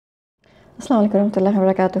Assalamu alaikum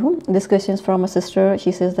warahmatullahi wabarakatuh. This question is from a sister.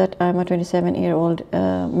 She says that I'm a 27-year-old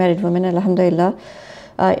married woman. Alhamdulillah,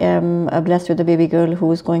 I am blessed with a baby girl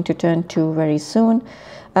who is going to turn 2 very soon.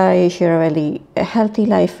 I share a very healthy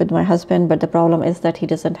life with my husband, but the problem is that he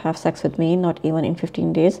doesn't have sex with me, not even in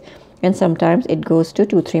 15 days, and sometimes it goes to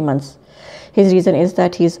 2-3 months. His reason is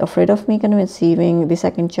that he's afraid of me conceiving the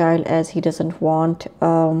second child, as he doesn't want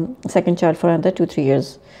second child for another 2-3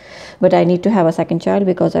 years. But I need to have a second child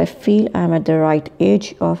because I feel I'm at the right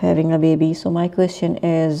age of having a baby. So my question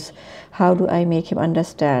is, how do I make him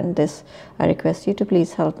understand this? I request you to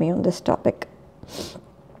please help me on this topic.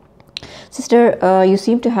 Sister, you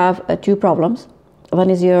seem to have two problems. One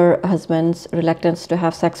is your husband's reluctance to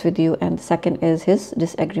have sex with you, and the second is his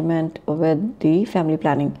disagreement with the family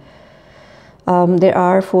planning. There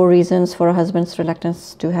are 4 reasons for a husband's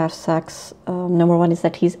reluctance to have sex. Number 1 is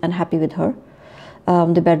that he's unhappy with her.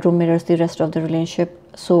 The bedroom mirrors the rest of the relationship.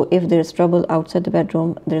 So if there's trouble outside the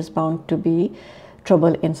bedroom, there's bound to be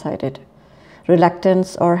trouble inside it.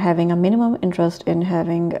 Reluctance or having a minimum interest in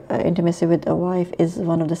having intimacy with a wife is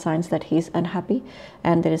one of the signs that he's unhappy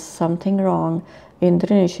and there is something wrong in the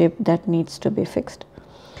relationship that needs to be fixed.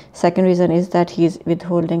 Second reason is that he is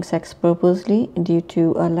withholding sex purposely due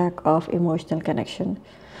to a lack of emotional connection.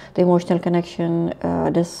 The emotional connection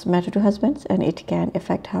does matter to husbands, and it can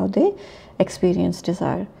affect how they experience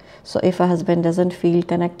desire. So if a husband doesn't feel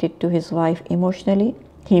connected to his wife emotionally,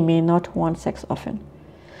 he may not want sex often.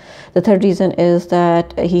 The third reason is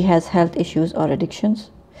that he has health issues or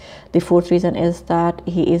addictions. The fourth reason is that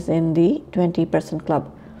he is in the 20%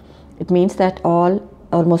 club. It means that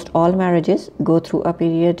almost all marriages go through a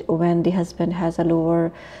period when the husband has a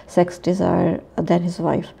lower sex desire than his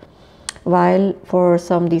wife. While for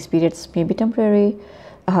some these periods may be temporary,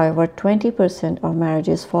 however, 20% of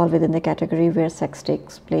marriages fall within the category where sex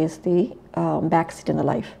takes place the backseat in the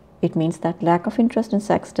life. It means that lack of interest in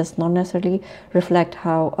sex does not necessarily reflect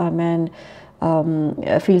how a man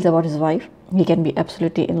feels about his wife. He can be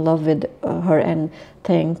absolutely in love with her and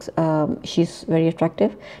thinks she's very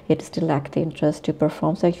attractive, yet still lack the interest to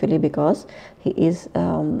perform sexually because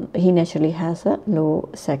he naturally has a low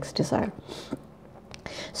sex desire.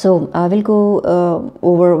 So I will go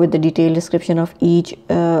over with the detailed description of each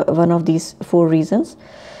one of these 4 reasons.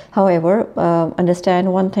 However,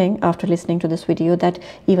 understand one thing after listening to this video, that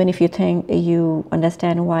even if you think you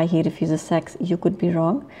understand why he refuses sex, you could be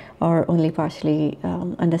wrong or only partially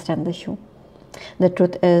understand the issue. The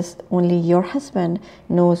truth is, only your husband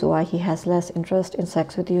knows why he has less interest in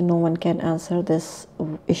sex with you. No one can answer this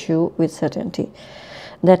issue with certainty.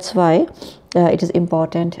 That's why it is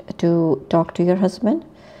important to talk to your husband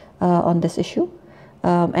on this issue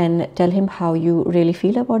and tell him how you really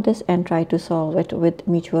feel about this and try to solve it with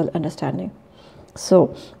mutual understanding.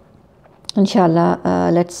 So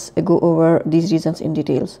inshallah, let's go over these reasons in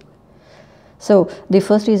details. So the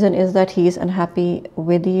first reason is that he is unhappy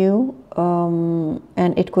with you,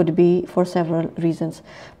 and it could be for several reasons.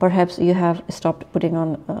 Perhaps you have stopped putting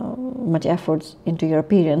on much efforts into your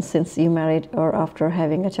appearance since you married or after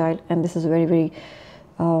having a child, and this is a very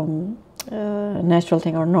natural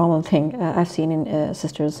thing or normal thing. I've seen in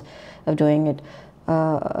sisters of doing it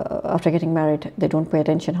after getting married. They don't pay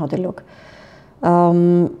attention how they look.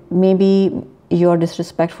 Maybe you're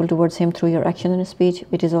disrespectful towards him through your action and speech.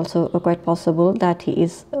 It is also quite possible that he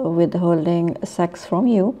is withholding sex from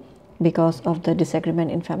you because of the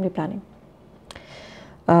disagreement in family planning.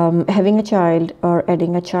 Having a child or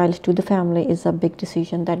adding a child to the family is a big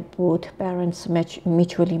decision that both parents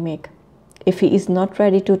mutually make. If he is not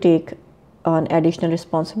ready to take on additional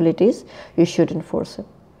responsibilities, you shouldn't force him.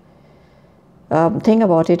 Think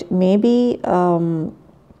about it. Maybe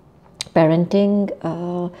parenting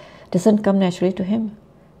doesn't come naturally to him,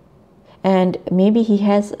 and maybe he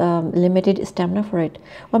has limited stamina for it,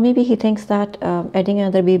 or maybe he thinks that adding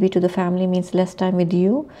another baby to the family means less time with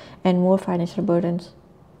you and more financial burdens.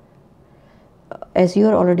 As you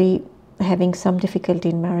are already having some difficulty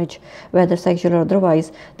in marriage, whether sexual or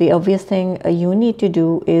otherwise, the obvious thing you need to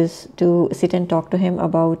do is to sit and talk to him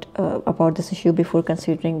about this issue before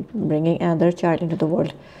considering bringing another child into the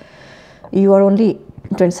world. You are only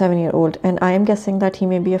 27-year-old, and I am guessing that he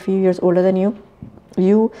may be a few years older than you.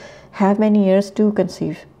 You have many years to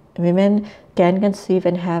conceive. Women can conceive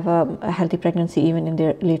and have a healthy pregnancy even in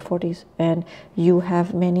their late 40s, and you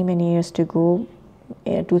have many years to go.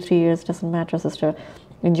 2-3 years doesn't matter, sister.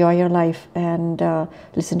 Enjoy your life and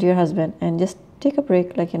listen to your husband and just take a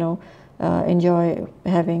break, enjoy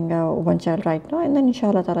having one child right now, and then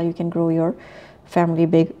inshallah ta'ala you can grow your family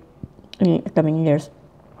big in coming years.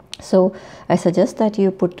 So I suggest that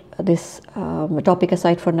you put this topic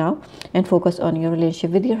aside for now and focus on your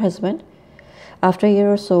relationship with your husband After a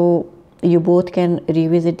year or so, you both can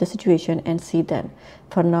revisit the situation and see then.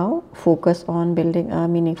 For now, focus on building a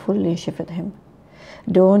meaningful relationship with him.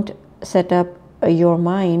 Don't set up your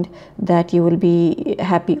mind that you will be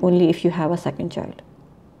happy only if you have a second child.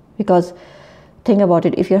 Because think about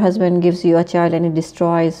it, if your husband gives you a child and it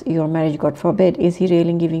destroys your marriage, God forbid, is he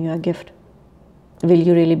really giving you a gift? Will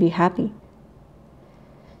you really be happy?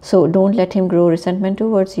 So don't let him grow resentment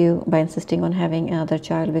towards you by insisting on having another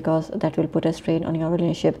child, because that will put a strain on your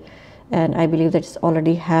relationship, and I believe that it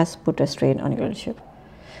already has put a strain on your relationship.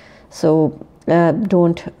 So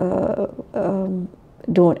don't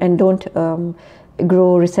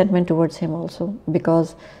grow resentment towards him also,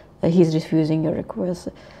 because he's refusing your request.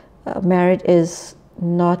 Marriage is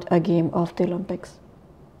not a game of the Olympics.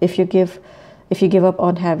 If you give up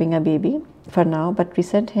on having a baby for now, but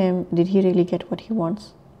resent him, did he really get what he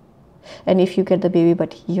wants? And if you get the baby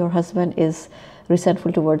but your husband is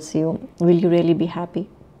resentful towards you, will you really be happy?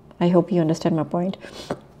 I hope you understand my point,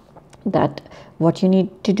 that what you need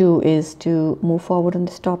to do is to move forward on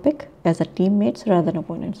this topic as a teammates rather than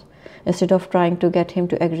opponents. Instead of trying to get him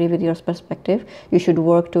to agree with your perspective, you should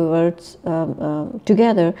work towards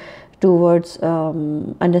together towards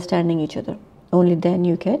understanding each other. Only then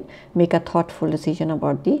you can make a thoughtful decision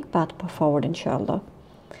about the path forward, inshallah.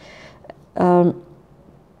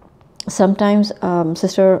 Sometimes,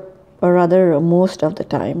 sister, or rather most of the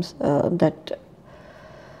times, that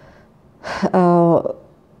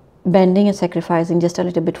bending and sacrificing just a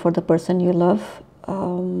little bit for the person you love,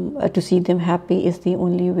 to see them happy, is the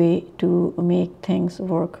only way to make things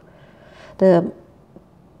work. I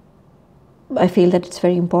feel that it's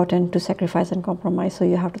very important to sacrifice and compromise, so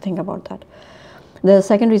you have to think about that. The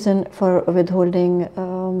second reason for withholding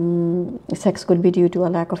sex could be due to a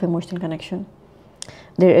lack of emotional connection.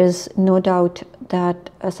 There is no doubt that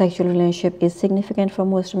a sexual relationship is significant for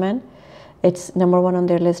most men. It's number one on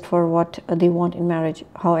their list for what they want in marriage.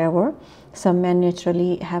 However, some men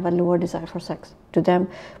naturally have a lower desire for sex. To them,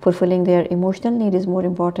 fulfilling their emotional need is more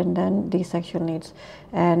important than the sexual needs,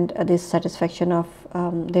 and this satisfaction of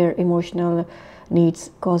their emotional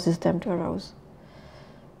needs causes them to arouse.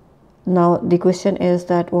 Now the question is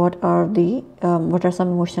that what are some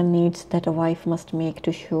emotional needs that a wife must make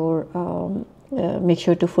to make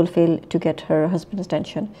sure to fulfill to get her husband's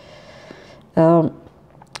attention?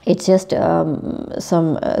 It's just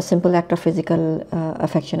some simple act of physical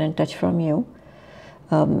affection and touch from you,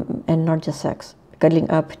 and not just sex. Cuddling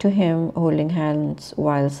up to him, holding hands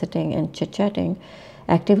while sitting and chit-chatting,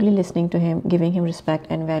 actively listening to him, giving him respect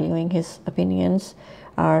and valuing his opinions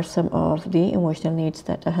are some of the emotional needs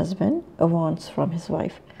that a husband wants from his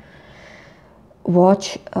wife.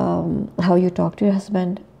 Watch how you talk to your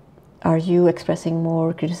husband. Are you expressing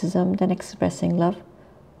more criticism than expressing love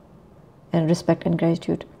and respect and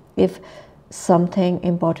gratitude? If something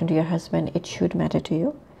important to your husband, it should matter to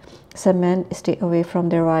you. Some men stay away from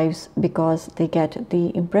their wives because they get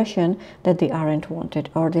the impression that they aren't wanted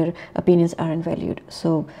or their opinions aren't valued,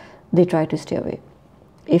 so they try to stay away.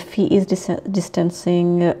 If he is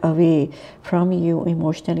distancing away from you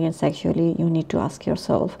emotionally and sexually, you need to ask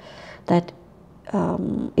yourself that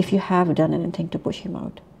if you have done anything to push him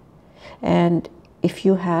out. And if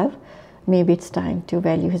you have, maybe it's time to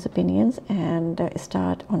value his opinions and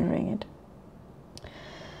start honoring it.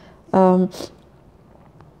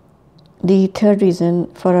 The third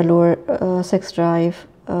reason for a lower sex drive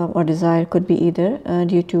or desire could be either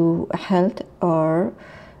due to health or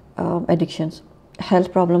addictions.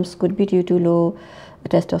 Health problems could be due to low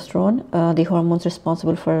testosterone, the hormones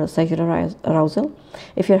responsible for sexual arousal.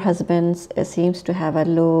 If your husband seems to have a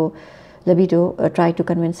low libido, try to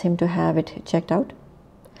convince him to have it checked out.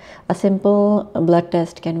 A simple blood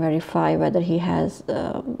test can verify whether he has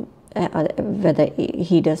whether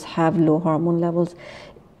he does have low hormone levels,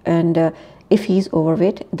 and if he's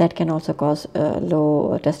overweight, that can also cause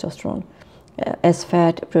low testosterone, as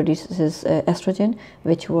fat produces estrogen,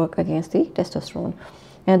 which work against the testosterone.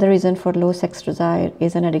 And the reason for low sex desire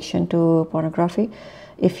is an addiction to pornography.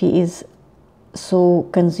 If he is so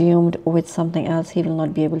consumed with something else, he will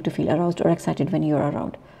not be able to feel aroused or excited when you are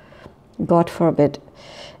around. God forbid.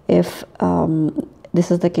 If this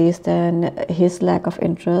is the case, then his lack of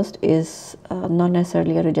interest is not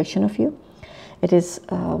necessarily a rejection of you. It is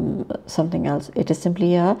something else. It is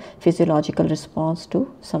simply a physiological response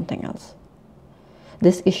to something else.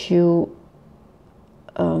 This issue,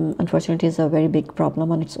 unfortunately, is a very big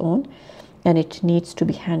problem on its own, and it needs to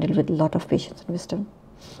be handled with a lot of patience and wisdom.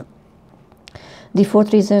 The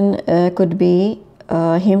fourth reason could be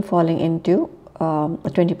him falling into a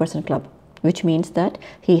 20% club, which means that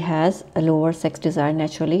he has a lower sex desire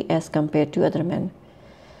naturally as compared to other men.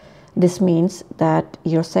 This means that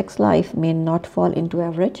your sex life may not fall into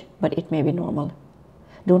average, but it may be normal.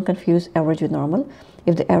 Don't confuse average with normal.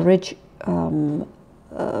 If the average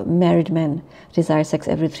married men desire sex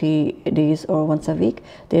every 3 days or once a week,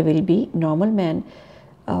 there will be normal men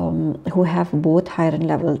who have both higher and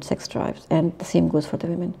level sex drives, and the same goes for the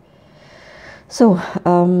women. So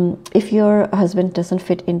if your husband doesn't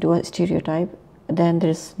fit into a stereotype, then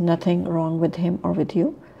there's nothing wrong with him or with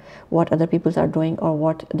you. What other people are doing or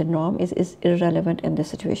what the norm is irrelevant in this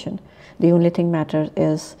situation. The only thing matters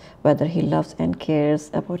is whether he loves and cares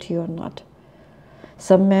about you or not.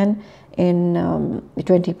 Some men in the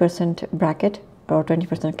 20% bracket or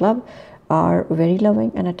 20% club are very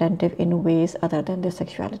loving and attentive in ways other than their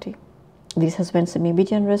sexuality. These husbands may be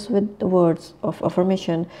generous with the words of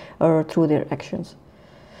affirmation or through their actions.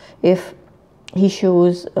 If he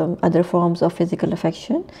shows other forms of physical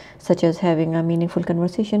affection, such as having a meaningful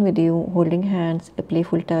conversation with you, holding hands, a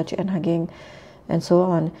playful touch and hugging, and so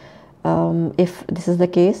on. If this is the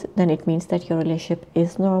case, then it means that your relationship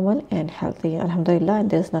is normal and healthy, alhamdulillah, and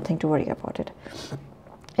there's nothing to worry about it.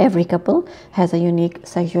 Every couple has a unique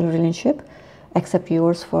sexual relationship, accept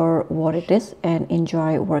yours for what it is and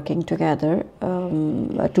enjoy working together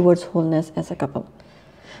towards wholeness as a couple.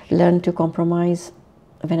 Learn to compromise.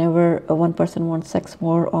 Whenever one person wants sex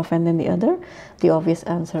more often than the other, the obvious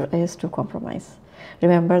answer is to compromise.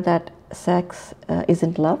 Remember that sex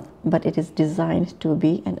isn't love, but it is designed to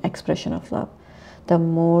be an expression of love. The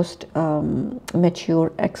most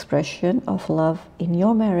mature expression of love in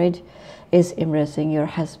your marriage is embracing your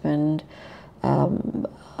husband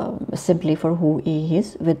simply for who he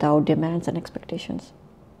is, without demands and expectations.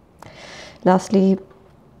 Lastly,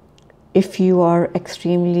 if you are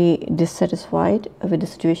extremely dissatisfied with the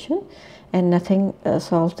situation and nothing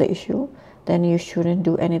solves the issue, then you shouldn't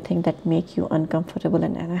do anything that make you uncomfortable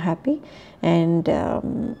and unhappy, and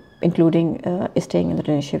including staying in the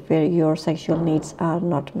relationship where your sexual needs are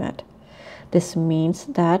not met. This means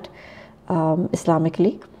that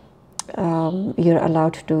Islamically, you're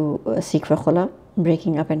allowed to seek for khula.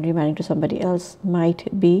 Breaking up and remarrying to somebody else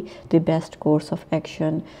might be the best course of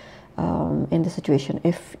action in the situation,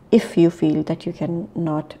 if you feel that you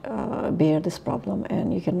cannot bear this problem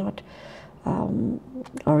and you cannot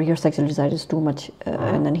or your sexual desire is too much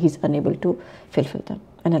and then he's unable to fulfill them,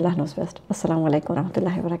 and Allah knows best. Assalamu alaikum wa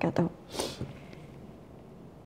rahmatullahi wa barakatuh.